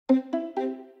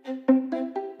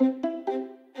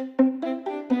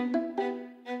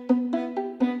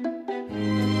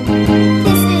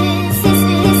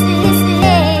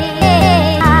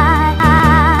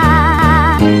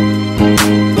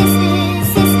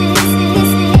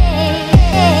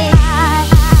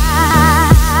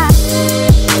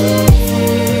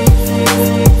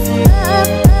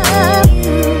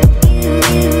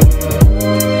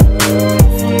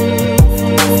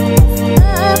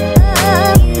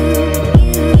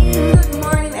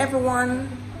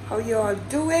How you all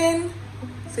doing?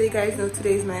 So you guys know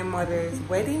today is my mother's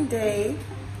wedding day.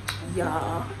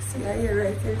 Yeah, see I hear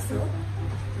right here, so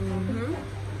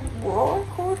whoa,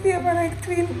 cool favor like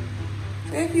twin.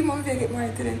 So if you mom get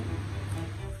married today,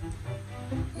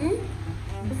 you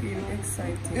feel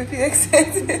excited. You feel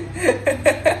excited.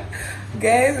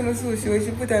 Guys, I'm so sure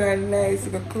she put on a nice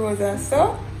clothes and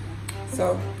stuff.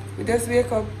 So we just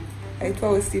wake up at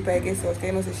 12 sleep, I guess. So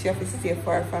I know she have to stay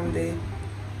far from the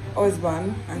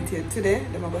husband until today.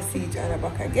 Then I'm gonna see each other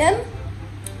back again.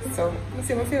 So let's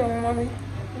see my favorite mommy.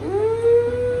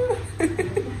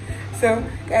 So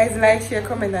guys, like, share,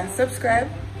 comment and subscribe.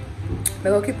 I'm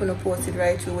gonna keep on posted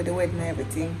right through with the wedding and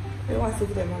everything. You want to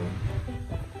see them, mommy?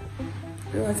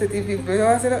 You want to see people? You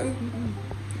want to see that?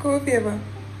 Cool favor.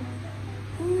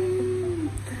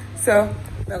 So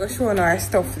I'm gonna show on our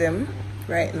stuff them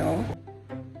right now.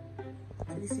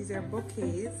 So this is our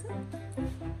bouquets.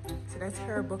 So that's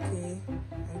her bouquet,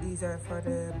 and these are for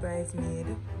the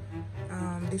bridesmaid.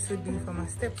 This would be for my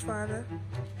stepfather,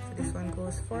 so this one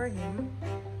goes for him.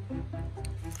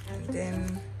 And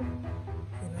then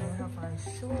you have our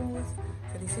shoes.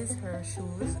 So this is her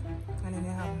shoes, and then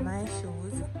you have my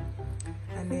shoes,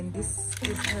 and then this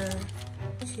is her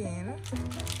chain.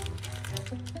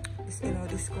 This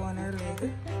this go on her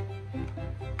leg.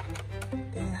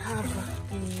 Then I have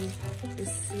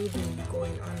this ribbon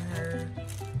going on her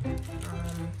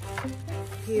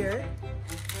here,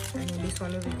 and then this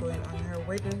one will be going on her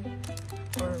wedding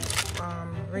or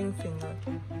ring finger,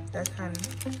 that hand.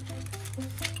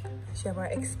 She have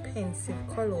an expensive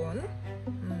cologne.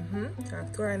 So I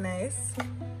have to her nice.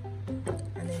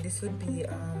 And then this would be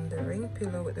the ring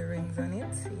pillow with the rings on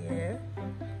it. Yeah.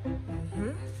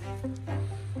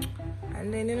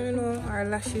 And then our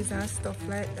lashes and stuff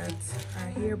like that, our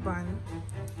hair band.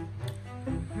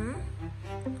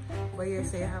 But here,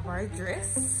 so you have our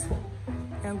dress.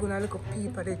 I'm gonna look a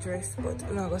peep at the dress, but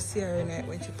I'm not gonna see her in it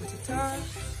when she put it on.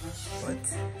 But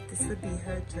this would be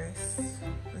her dress.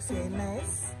 We'll say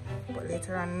nice, but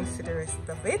later on we'll see the rest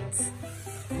of it.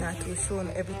 Not to show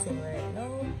everything right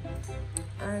now.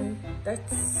 And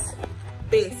that's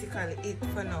basically it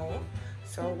for now.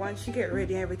 So once she get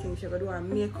ready and everything, she'll go do her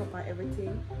makeup and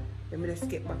everything. Then we just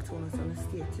get back to us on the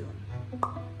stay tuned.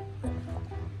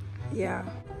 Yeah.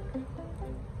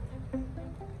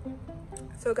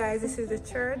 So guys, this is the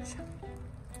church.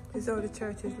 This is how the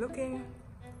church is looking.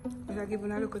 I'm gonna give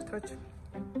it a look at touch.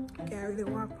 Can't really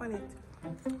walk on it.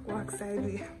 Walk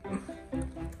sideways.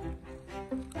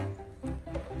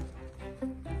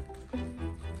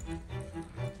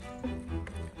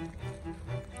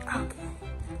 Okay.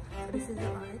 So this is the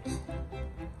arch.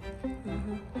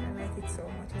 I like it so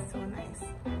much. It's so nice.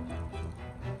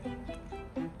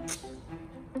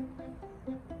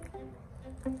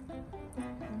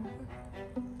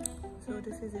 So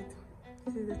this is it.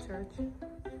 This is the church.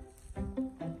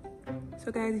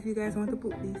 So guys, if you guys want to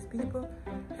book these people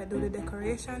that do the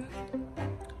decoration,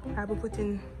 I will put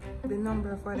in the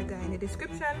number for the guy in the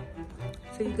description,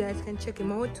 so you guys can check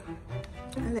him out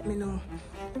and let me know.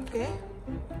 Okay?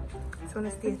 So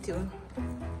let's stay tuned.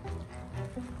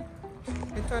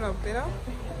 It turned up,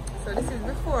 So this is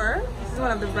before. This is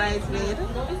one of the bridesmaids.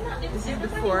 This is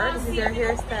before. This is her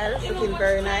hairstyle. It's looking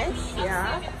very nice.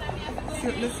 Yeah.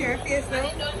 Let's see her face now.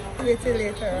 Wait till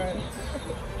later on.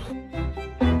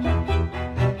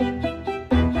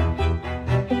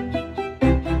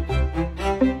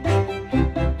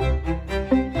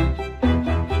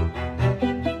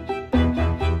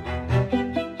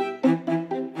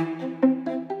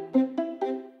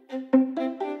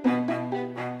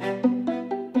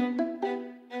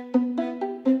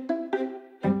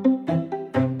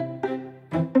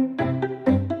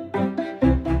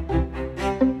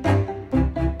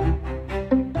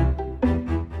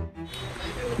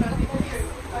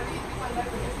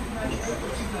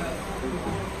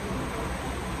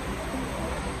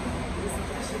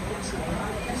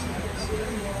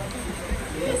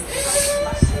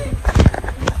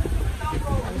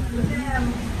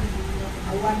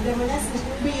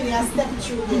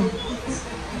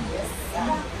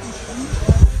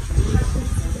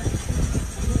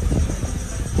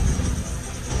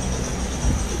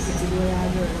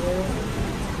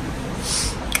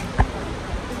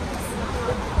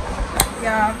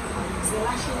 Yeah.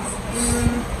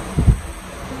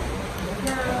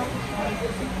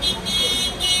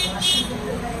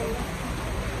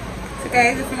 So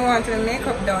guys, if you want your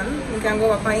makeup done, you can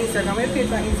go up on Instagram. We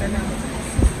page on Instagram.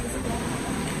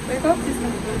 Wake up,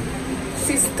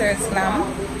 Sister Slam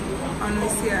on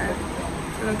this year.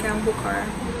 You can book her.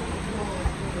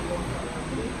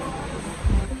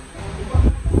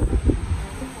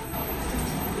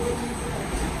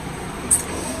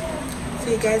 So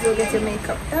you guys will get your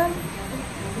makeup done.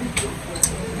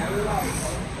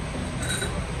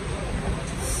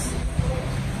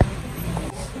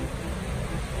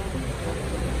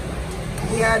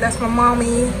 Yeah, that's my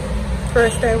mommy.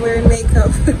 First time wearing makeup.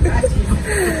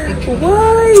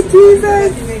 Why,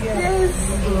 Jesus? Yes.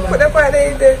 Put up on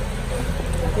it.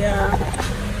 Yeah.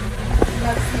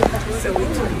 So we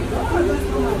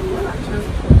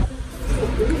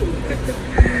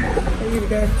really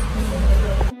good.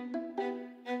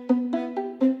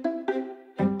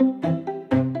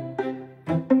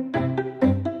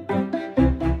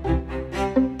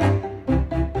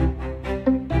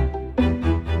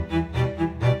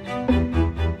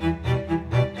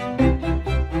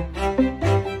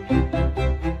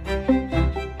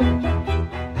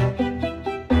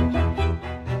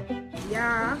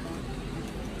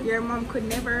 Your mom could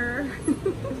never.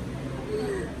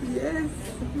 Yes,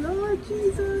 Lord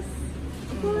Jesus.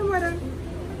 Oh, my mother.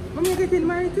 Mom, you getting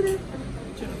married today?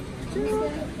 Sure.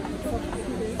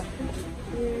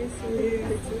 Yes,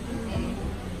 yes.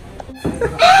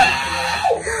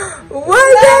 What?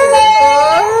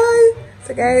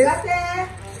 So guys,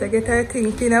 so get her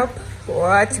thing pin up.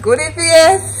 Watch good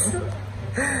FPS.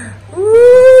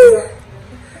 Woo.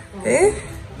 Eh?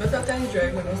 But after you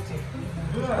drive, I must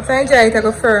After I dry it, I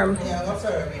go firm. Yeah, I go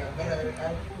firm, yeah.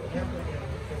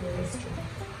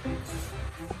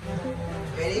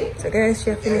 Ready? So guys,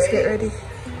 she finished get ready.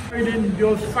 In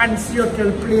your fancy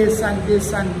hotel place and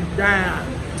this and that.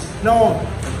 No,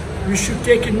 we should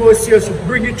take it more seriously.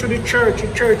 Bring it to the church.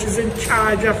 The church is in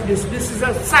charge of this. This is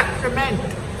a sacrament.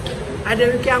 And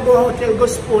then we can go out and go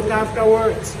sport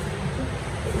afterwards.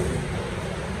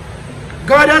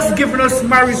 God has given us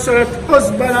marriage so that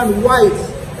husband and wife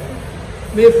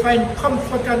may find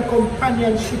comfort and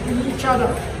companionship in each other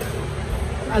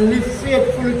and live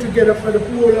faithfully together for the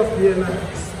whole of their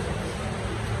lives.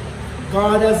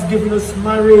 God has given us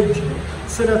marriage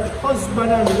so that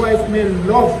husband and wife may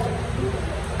love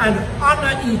and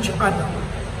honor each other,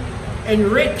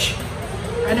 enrich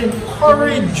and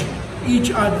encourage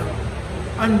each other,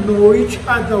 and know each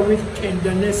other with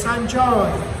tenderness and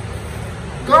joy.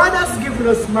 God has given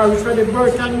us marriage for the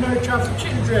birth and nurture of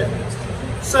children,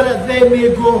 so that they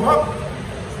may grow up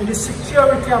in the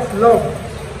security of love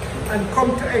and come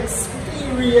to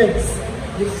experience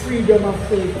the freedom of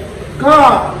faith.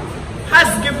 God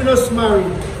has given us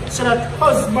marriage so that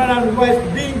husband and wife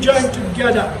being joined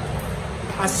together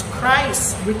as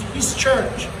Christ with his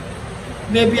church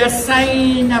may be a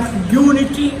sign of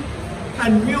unity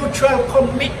and mutual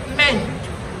commitment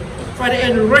for the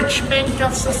enrichment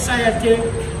of society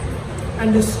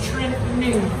and the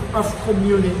strengthening of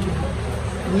community.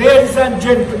 Ladies and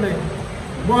gentlemen,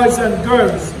 boys and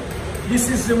girls, this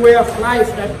is the way of life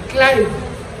that Clive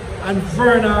and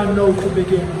Verna know to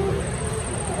begin.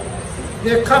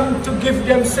 They come to give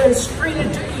themselves freely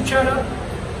to each other,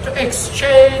 to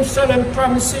exchange solemn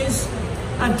promises,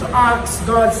 and to ask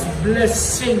God's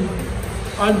blessing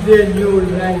on their new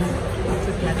life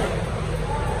together.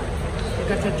 You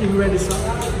got that thing ready, sir?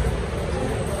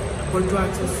 I'm going to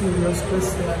ask a serious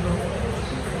question now.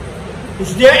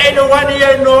 Is there anyone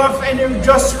here know of any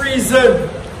just reason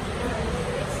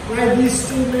why these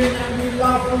two men and me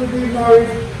lawfully be married?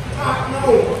 Talk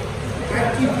now. I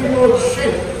keep you out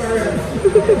shit forever.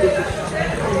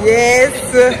 Yes.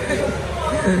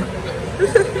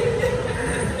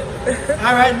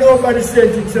 Alright, nobody said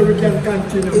it, so we can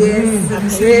continue. Yes. I'm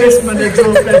seeing this man that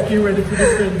jump like you ready for the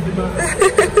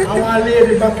friend. Our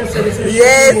lady back and say,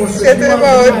 yes, shut him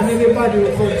out. Anybody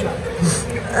will come chat.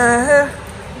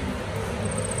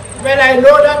 Well, I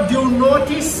know that due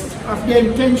notice of the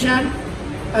intention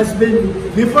has been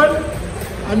given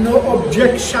and no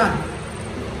objection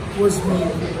was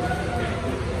made.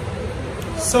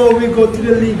 So we go to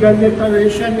the legal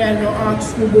declaration and I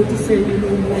ask you to say no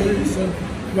more reason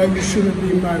why you shouldn't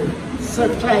be married. Sir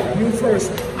Clive, you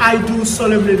first. I do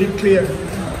solemnly declare.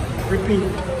 Repeat.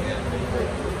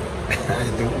 I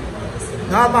do.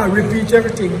 No, man, repeat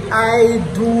everything. I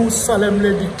do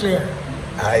solemnly declare.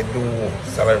 I do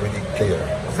solemnly declare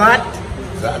that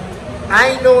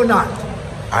I know not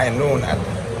I know not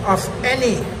of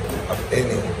any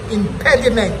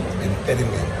impediment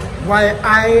impediment while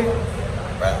I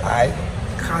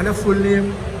Call a full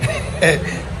name.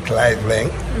 Clive Lang.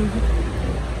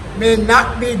 May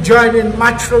not be joined in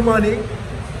matrimony.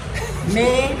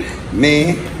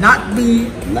 May Not be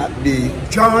not be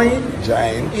joined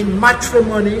joined in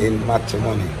matrimony. in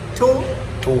matrimony To,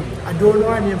 to I don't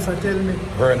know her name, so tell me.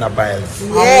 Verna Biles.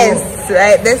 Yes,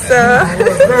 right there, sir.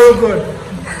 Very good.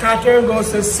 Catherine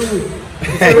goes to Sue.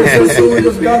 So Sue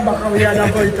just gone back and we had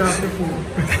a bite of the food.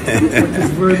 That is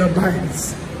Verna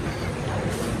Biles.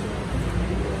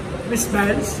 Miss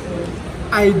Biles,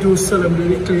 I do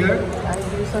solemnly declare.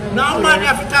 Now, man,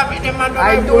 after having the man,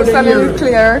 I do solemnly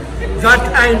declare that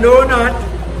I know not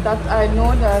that I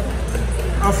know that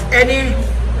of any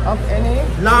of any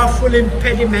lawful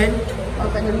impediment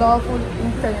lawful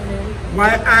impediment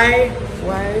why I,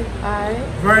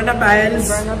 Verna Biles,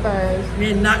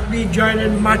 may not be joined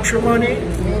in matrimony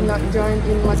may not join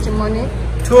in matrimony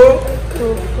to.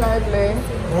 to Clive Lane.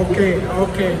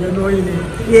 Okay, you know your name.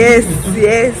 Yes,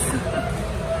 yes.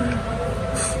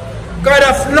 God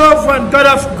of love and God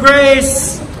of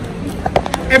grace,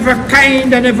 ever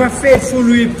kind and ever faithful,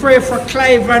 we pray for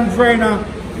Clive and Verna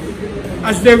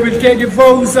as they will take the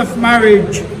vows of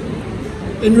marriage.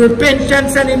 In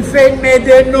repentance and in faith, may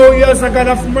they know you as a God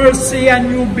of mercy and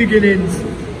new beginnings,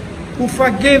 who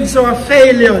forgives our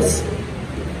failures,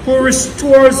 who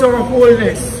restores our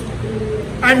wholeness,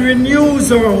 and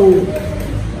renews our hope.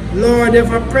 Lord,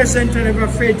 ever present and ever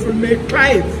faithful, may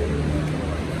Clive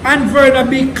and Verna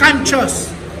be conscious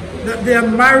that their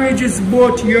marriage is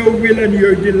both your will and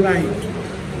your delight.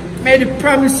 May the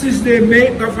promises they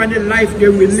make govern the life they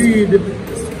will lead.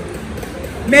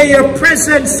 May your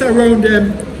presence surround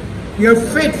them, your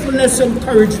faithfulness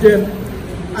encourage them,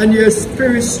 and your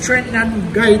spirit strengthen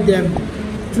and guide them.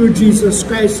 Through Jesus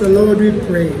Christ the Lord we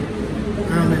pray.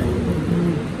 Amen.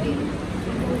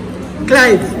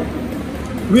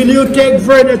 Clive, will you take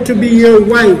Verna to be your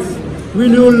wife?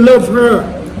 Will you love her,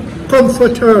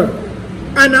 comfort her,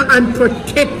 honor and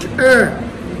protect her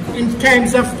in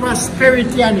times of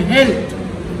prosperity and health,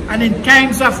 and in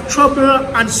times of trouble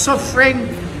and suffering,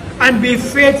 and be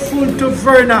faithful to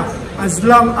Verna as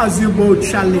long as you both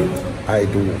shall live? I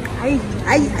do.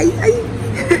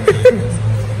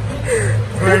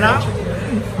 Verna,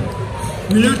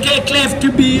 will you take Clive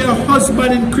to be your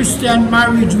husband in Christian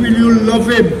marriage? Will you love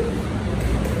him,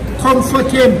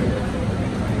 comfort him,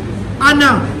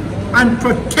 honor and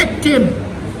protect him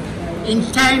in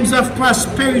times of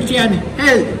prosperity and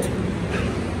health,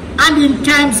 and in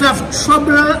times of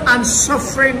trouble and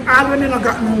suffering, all when you not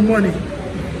got no money,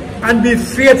 and be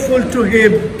faithful to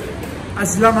him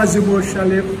as long as you both shall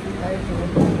live?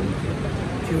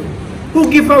 Who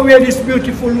give away this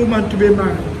beautiful woman to be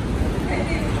married?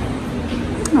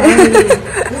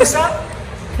 Who's that?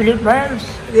 Philip Biles.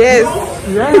 Yes.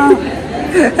 No? Yeah.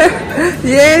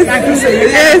 Yes. Like you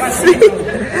say,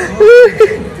 Yes.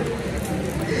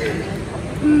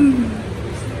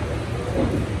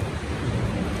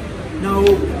 Now,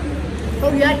 how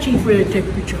do you achieve when you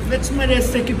take picture? Let's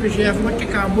take a picture. I'm going to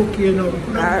take a book here now. Put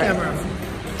on the camera.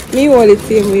 Me want the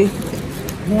same way.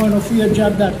 One of your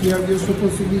job that you're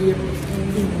supposed to be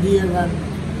in there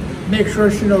and make sure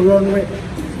she don't run away.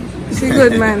 She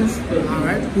good, man. All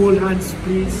right, hold hands,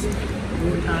 please.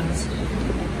 Hold hands.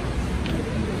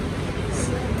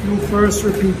 You first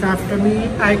repeat after me.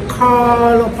 I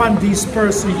call upon this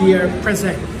person here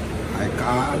present I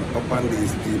call upon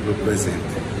these people present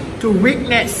to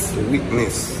witness to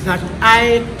witness that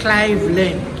I, Clive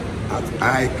Lane, that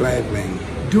I, Clive Lang,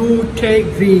 do take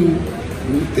thee,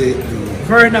 do take the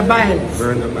Verna Biles,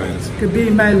 Verna Biles to be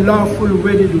my lawful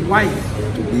wedded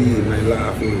wife, to be my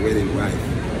lawful wedding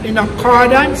wife, in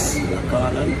accordance in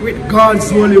accordance with God's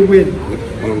holy will,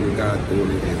 with only God's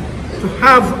holy will, to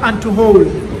have and to hold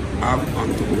have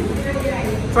and to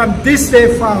hold from this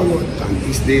day forward, from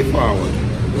this day forward,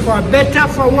 for better,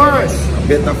 for worse,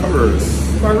 better for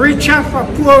worse, for richer, for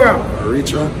poorer, for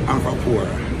richer and for poorer,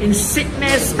 in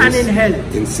sickness and in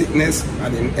health, in sickness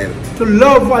and in health, to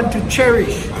love and to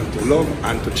cherish, and to love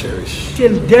and to cherish,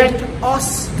 till death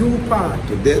us do part.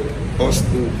 to death us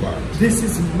do part. This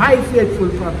is my faithful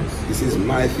promise. This is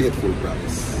my faithful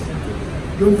promise.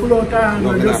 Don't pull out our hand.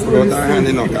 No, I'm not put out our hand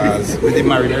enough because we did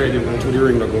married already, we went to the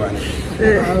ring to go on.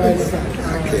 Alright, sir.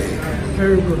 Okay.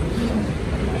 Very good.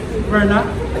 Verna?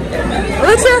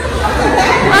 What's that?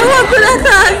 I want to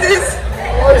that this.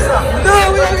 What's that?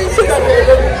 No, we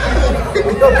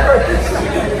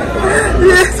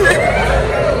Yes.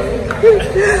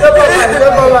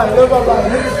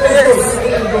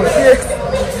 Yes.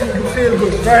 You feel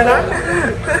good. Verna,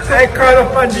 I call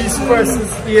upon these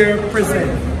persons here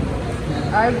present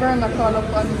I, Verna, call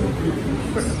upon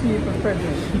people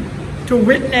present to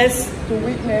witness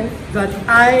that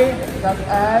I,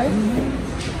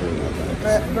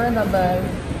 Barnabas,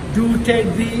 do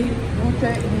take thee,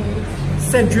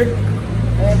 Cedric, to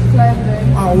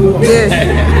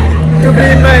be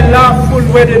my lawful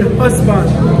wedded husband,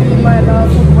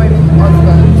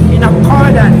 in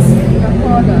accordance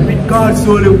with God's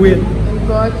holy will,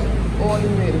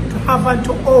 to have and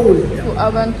to hold,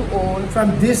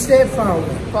 from this day forward,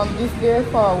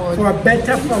 for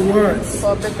better, for worse,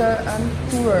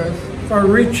 and worse, for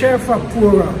richer, for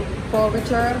poorer,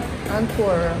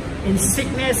 in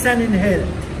sickness and in health,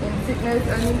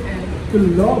 to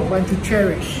love and to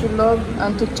cherish,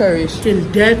 till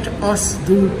death us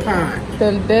do part.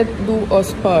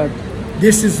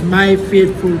 This is my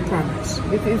faithful promise.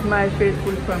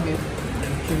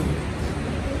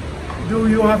 Do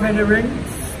you have any rings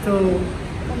to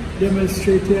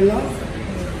demonstrate your love?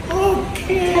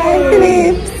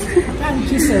 Okay.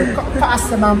 Thank you, sir. Pass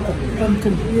them out. Come to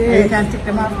me. Yeah. You can take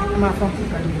them off from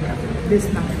this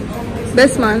man.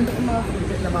 This man. Take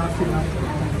them off.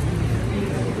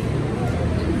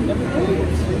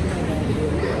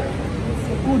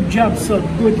 Good job, son.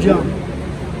 Good job.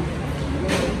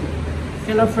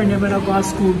 Tell a friend you're going to go to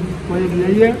school for a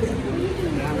year.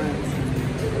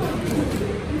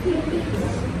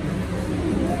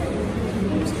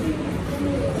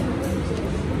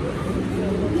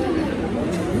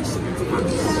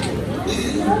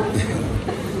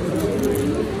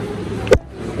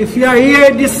 If you are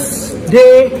here this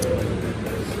day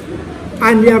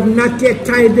and you have not yet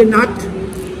tied the knot,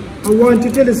 I want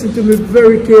you to listen to me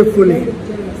very carefully.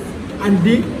 And,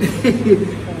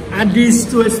 and these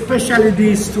two, especially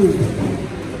these two.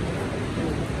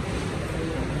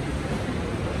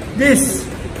 This,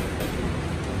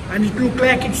 and it looks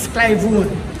like it's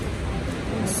Clive-Owen.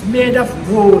 It's made of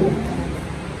gold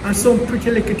and some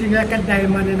pretty little thing like a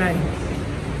diamond in it.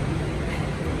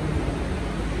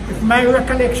 If my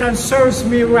recollection serves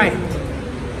me right,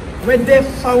 when they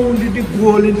found the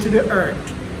gold into the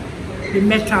earth, the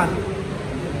metal,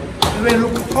 they will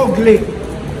look ugly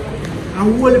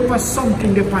and will put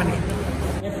something upon it.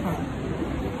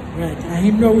 Right, and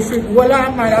him know we should, well,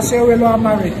 I'm married, I say, well, I'm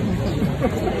married.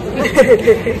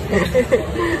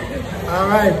 All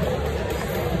right.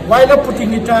 While you're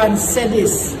putting it on, say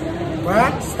this.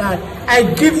 What? Start. I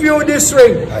give you this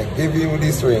ring. I give you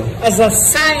this ring. As a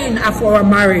sign of our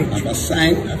marriage. As a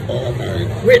sign of our marriage.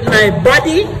 With my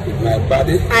body. With my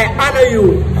body. I honor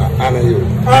you. I honor you.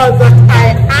 All that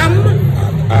I am.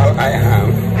 All I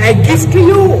am. I give to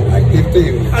you. I give to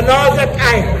you. And all that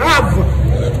I have.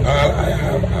 And all I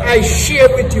have. I share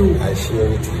with you. I share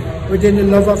with you. Within the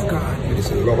love of God.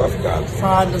 Within the love of God.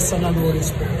 Father, Son, and Holy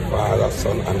Spirit. Father,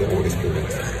 Son, and the Holy Spirit.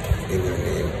 In your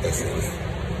name, essence.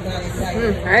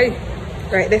 Alright.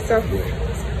 Right there, sir.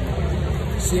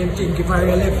 Yeah. Same thing, give her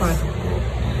your left hand.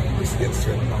 This gets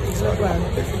straight.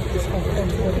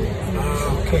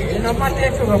 Okay, no matter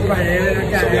if you're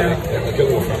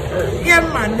yeah,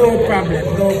 man, no problem,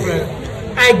 no problem.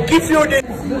 I give you the.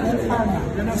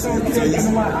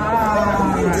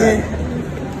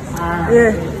 Yeah.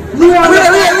 Wait. We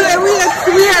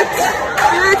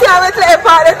can't wait till the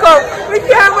party come. We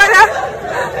can't wait.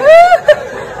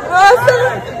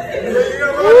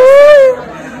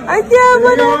 I can't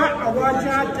wait. I want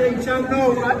your attention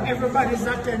now, everybody's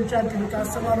attention because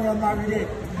someone will marry it.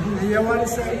 And you want to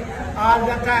say, all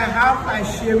that I have, I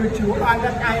share with you. All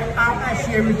that I am, I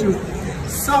share with you.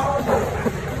 So,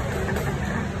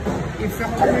 if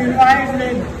you're coming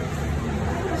wine,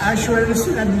 I show you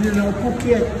that you know,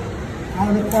 Phuket,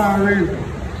 on the quarrel,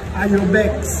 and your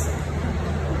bags.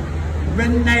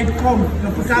 When night come,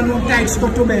 you put on no tights, go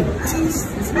to bed.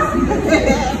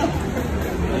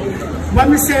 What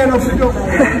me say no for you?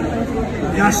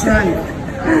 That's right.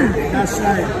 That's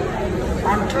right.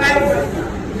 And Clive,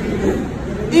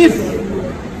 if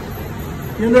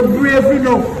you're not brave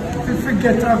enough to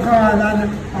forget a girl and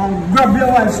grab your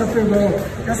wife so you go,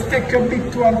 just take your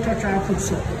big toe and touch her foot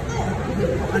so.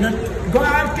 And then go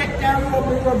and take that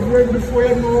rub before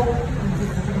you know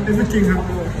everything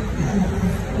happens.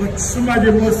 But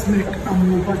somebody must make a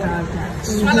move at all times.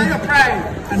 Swallow your pride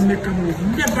and make a move.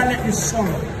 Never let it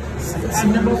sound.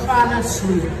 And never fall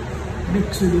asleep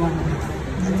next to one another.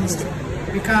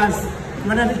 Because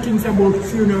one of the things about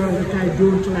funerals that I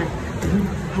don't like,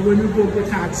 and when you go to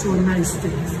talk so nice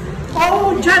things.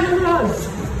 Oh, generals!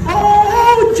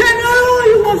 Oh, general!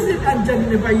 You must it. And then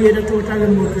never hear the total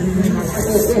remote when you're alive.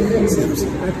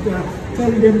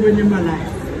 Tell them when you're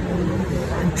alive.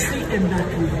 And treat them that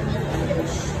way.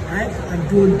 Right? And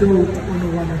don't doubt on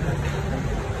one another.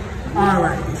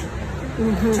 Alright.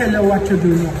 Tell her what to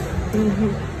do now.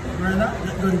 brother,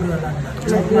 let go the girl like that.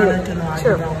 Jump man, I can argue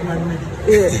Sure. about 1 minute.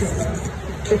 Yes.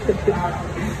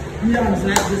 Beyond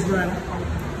like this, brother.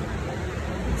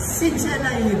 Since you're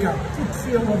not in the gap, put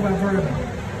fear over brother.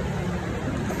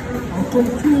 And come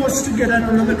close together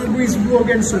and let the breeze blow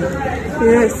against you.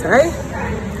 Yes, right?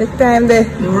 The time there.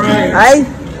 Right. Aye.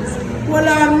 Well,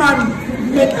 man,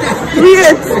 make that.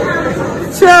 Yes.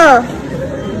 Sure.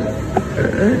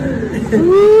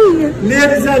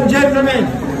 Ladies and gentlemen,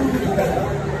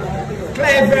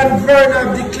 Clive and Verna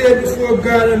have declared before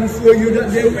God and before you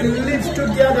that they will live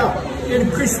together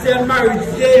in Christian marriage.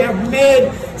 They have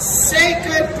made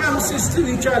sacred promises to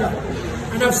each other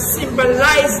and have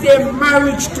symbolized their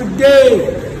marriage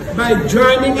today by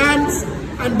joining hands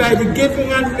and by the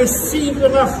giving and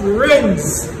receiving of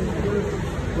rings.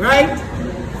 Right?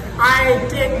 I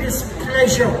take this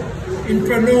pleasure in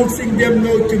pronouncing them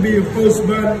now to be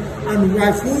husband and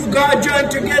wife. Who God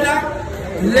joined together,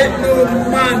 let no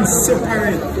man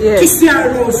separate. Yes. Kiss your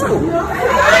rose.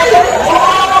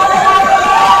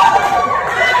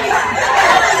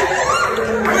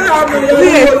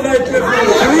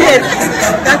 Yes.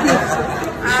 That's it.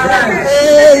 All right.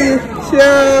 Hey,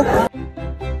 sure.